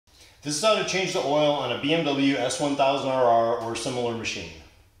This is how to change the oil on a BMW S1000RR or similar machine.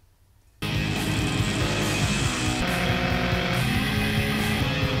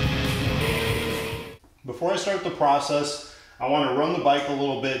 Before I start the process, I want to run the bike a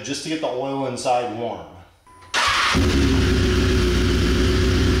little bit just to get the oil inside warm.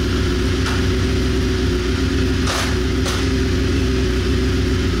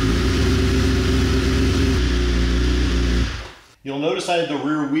 You'll notice I had the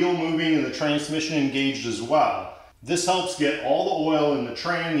rear wheel moving and the transmission engaged as well. This helps get all the oil in the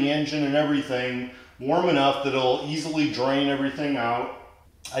tran, the engine, and everything warm enough that it'll easily drain everything out.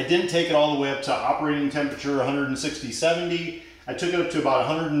 I didn't take it all the way up to operating temperature 160-70. I took it up to about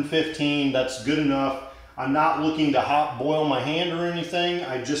 115. That's good enough. I'm not looking to hot boil my hand or anything.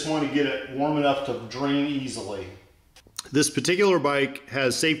 I just want to get it warm enough to drain easily. This particular bike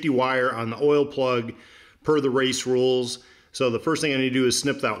has safety wire on the oil plug per the race rules. So the first thing I need to do is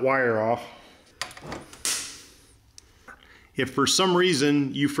snip that wire off. If for some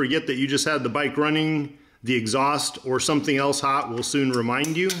reason you forget that you just had the bike running, the exhaust or something else hot will soon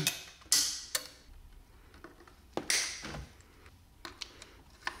remind you.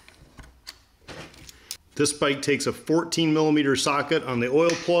 This bike takes a 14mm socket on the oil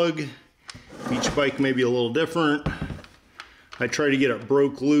plug. Each bike may be a little different. I try to get it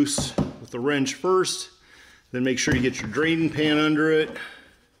broke loose with the wrench first. Then make sure you get your draining pan under it.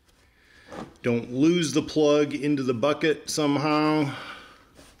 Don't lose the plug into the bucket somehow.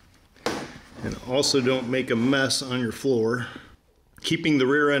 And also don't make a mess on your floor. Keeping the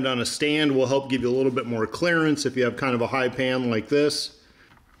rear end on a stand will help give you a little bit more clearance if you have kind of a high pan like this.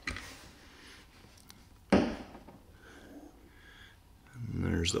 And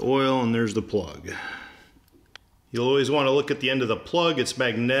there's the oil and there's the plug. You'll always want to look at the end of the plug. It's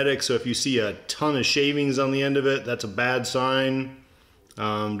magnetic, so if you see a ton of shavings on the end of it, that's a bad sign.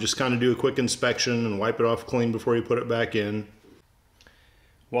 Just kind of do a quick inspection and wipe it off clean before you put it back in.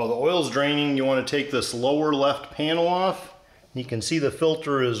 While the oil's draining, you want to take this lower left panel off. You can see the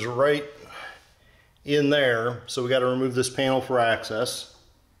filter is right in there, so we got to remove this panel for access.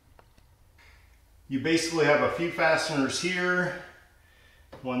 You basically have a few fasteners here,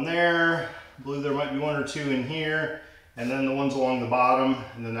 one there. I believe there might be one or two in here, and then the ones along the bottom,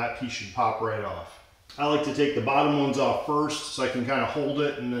 and then that piece should pop right off. I like to take the bottom ones off first so I can kind of hold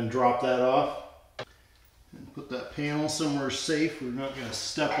it and then drop that off. And put that panel somewhere safe. We're not going to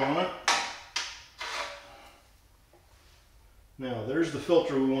step on it. Now there's the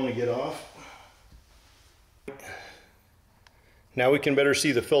filter we want to get off. Now we can better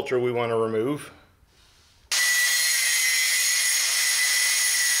see the filter we want to remove.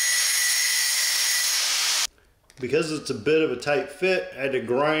 Because it's a bit of a tight fit, I had to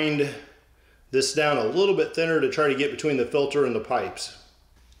grind this down a little bit thinner to try to get between the filter and the pipes.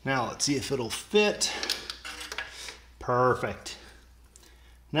 Now let's see if it'll fit. Perfect.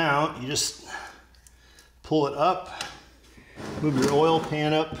 Now you just pull it up, move your oil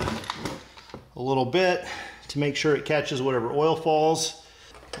pan up a little bit to make sure it catches whatever oil falls.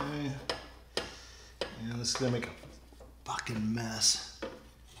 Okay. And this is gonna make a fucking mess.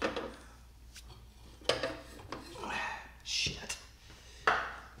 Shit.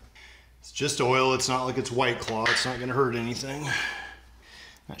 It's just oil. It's not like it's White Claw. It's not going to hurt anything.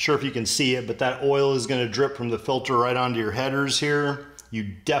 Not sure if you can see it, but that oil is going to drip from the filter right onto your headers here. You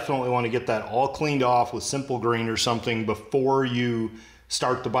definitely want to get that all cleaned off with Simple Green or something before you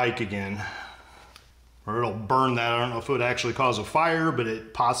start the bike again. Or it'll burn that. I don't know if it would actually cause a fire, but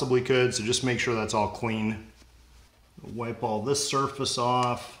it possibly could, so just make sure that's all clean. Wipe all this surface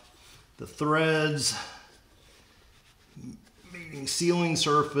off, the threads, mating sealing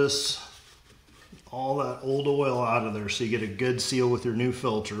surface, all that old oil out of there so you get a good seal with your new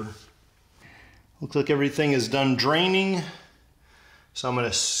filter. Looks like everything is done draining, so I'm going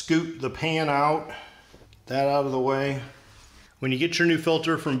to scoot the pan out, get that out of the way. When you get your new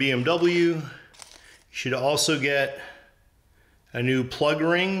filter from BMW, you should also get a new plug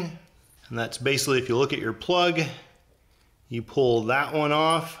ring, and that's basically, if you look at your plug, you pull that one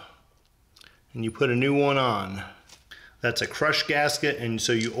off and you put a new one on. That's a crush gasket, and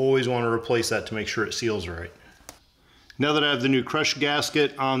so you always want to replace that to make sure it seals right. Now that I have the new crush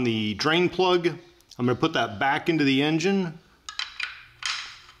gasket on the drain plug, I'm going to put that back into the engine.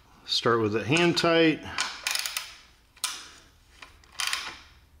 Start with it hand tight.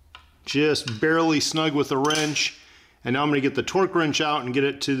 Just barely snug with the wrench. And now I'm going to get the torque wrench out and get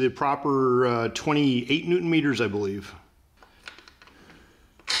it to the proper 28 Newton meters, I believe.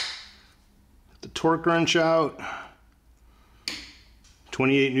 Get the torque wrench out.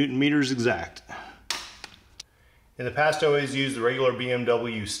 28 Newton meters exact. In the past, I always used the regular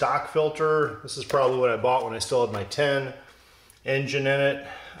BMW stock filter. This is probably what I bought when I still had my 10 engine in it.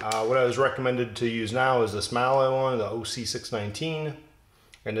 What I was recommended to use now is this Malloy one, the OC619,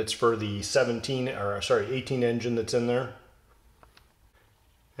 and it's for the 18 engine that's in there.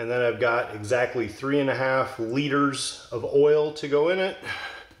 And then I've got exactly 3.5 liters of oil to go in it.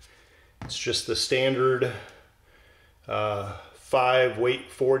 It's just the standard 5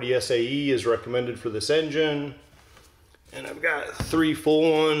 weight 40 SAE is recommended for this engine. And I've got 3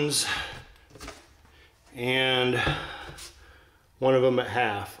 full ones and one of them at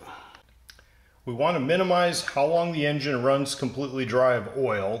half. We want to minimize how long the engine runs completely dry of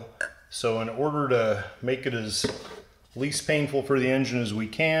oil. So in order to make it as least painful for the engine as we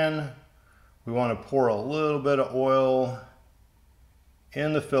can, we want to pour a little bit of oil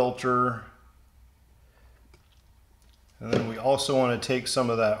in the filter. And then we also want to take some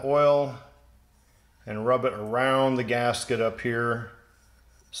of that oil and rub it around the gasket up here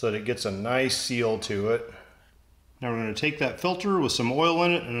so that it gets a nice seal to it. Now we're going to take that filter with some oil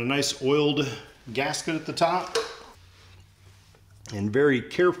in it and a nice oiled gasket at the top, and very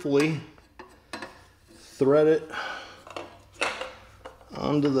carefully thread it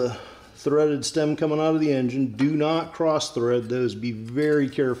onto the threaded stem coming out of the engine. Do not cross thread those, be very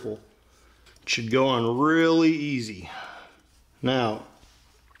careful. It should go on really easy. Now,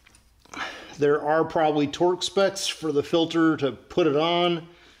 there are probably torque specs for the filter to put it on.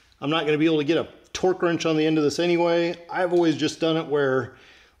 I'm not going to be able to get a torque wrench on the end of this anyway. I've always just done it where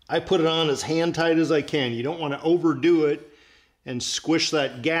I put it on as hand tight as I can. You don't want to overdo it and squish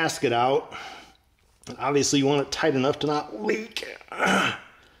that gasket out. And obviously you want it tight enough to not leak.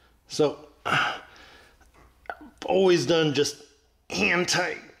 So I've always done just hand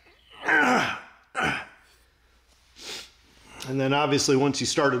tight. And then obviously once you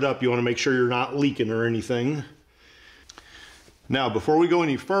start it up, you want to make sure you're not leaking or anything. Now before we go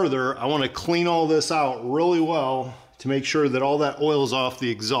any further, I want to clean all this out really well to make sure that all that oil is off the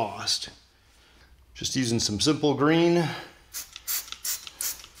exhaust. Just using some simple green.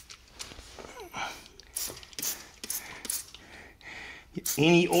 Get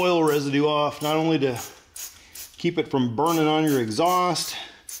any oil residue off, not only to keep it from burning on your exhaust,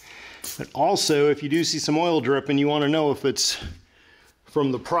 but also if you do see some oil dripping, you want to know if it's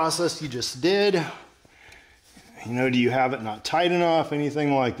from the process you just did. You know, do you have it not tight enough,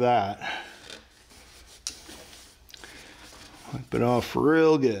 anything like that. Wipe it off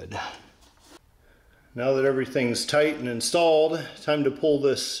real good. Now that everything's tight and installed, time to pull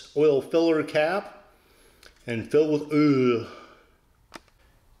this oil filler cap and fill with oil.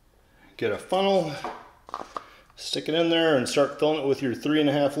 Get a funnel, stick it in there and start filling it with your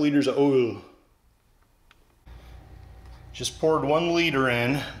 3.5 liters of oil. Just poured 1 liter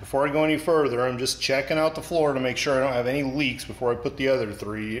in. Before I go any further, I'm just checking out the floor to make sure I don't have any leaks before I put the other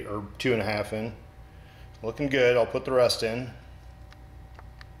 3 or 2.5 in. Looking good, I'll put the rest in.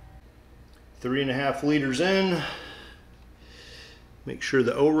 3.5 liters in. Make sure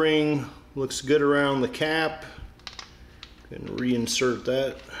the O-ring looks good around the cap. Go ahead and reinsert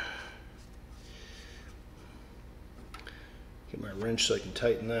that. Get my wrench so I can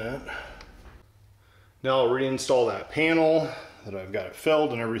tighten that. Now I'll reinstall that panel that I've got it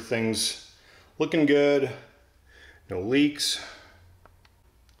filled and everything's looking good. No leaks.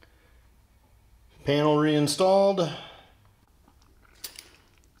 Panel reinstalled.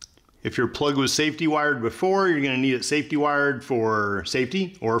 If your plug was safety wired before, you're going to need it safety wired for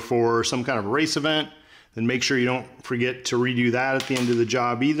safety or for some kind of race event. Then make sure you don't forget to redo that at the end of the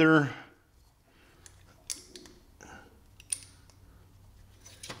job either.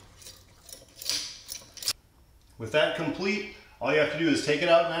 With that complete, all you have to do is take it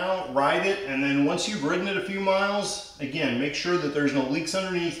out now, ride it, and then once you've ridden it a few miles, again, make sure that there's no leaks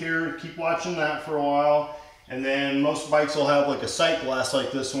underneath here. Keep watching that for a while. And then most bikes will have like a sight glass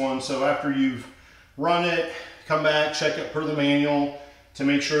like this one. So after you've run it, come back, check it per the manual to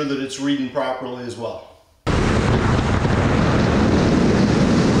make sure that it's reading properly as well.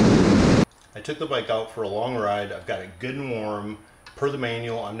 I took the bike out for a long ride. I've got it good and warm. Per the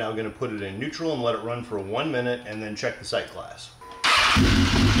manual, I'm now going to put it in neutral and let it run for 1 minute and then check the sight glass.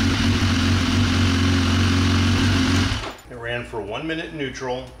 It ran for 1 minute in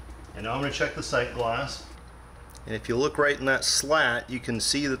neutral, and now I'm going to check the sight glass. And if you look right in that slat, you can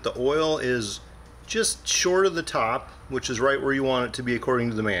see that the oil is just short of the top, which is right where you want it to be according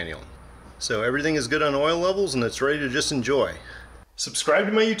to the manual. So everything is good on oil levels and it's ready to just enjoy. Subscribe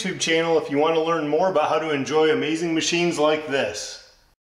to my YouTube channel if you want to learn more about how to enjoy amazing machines like this.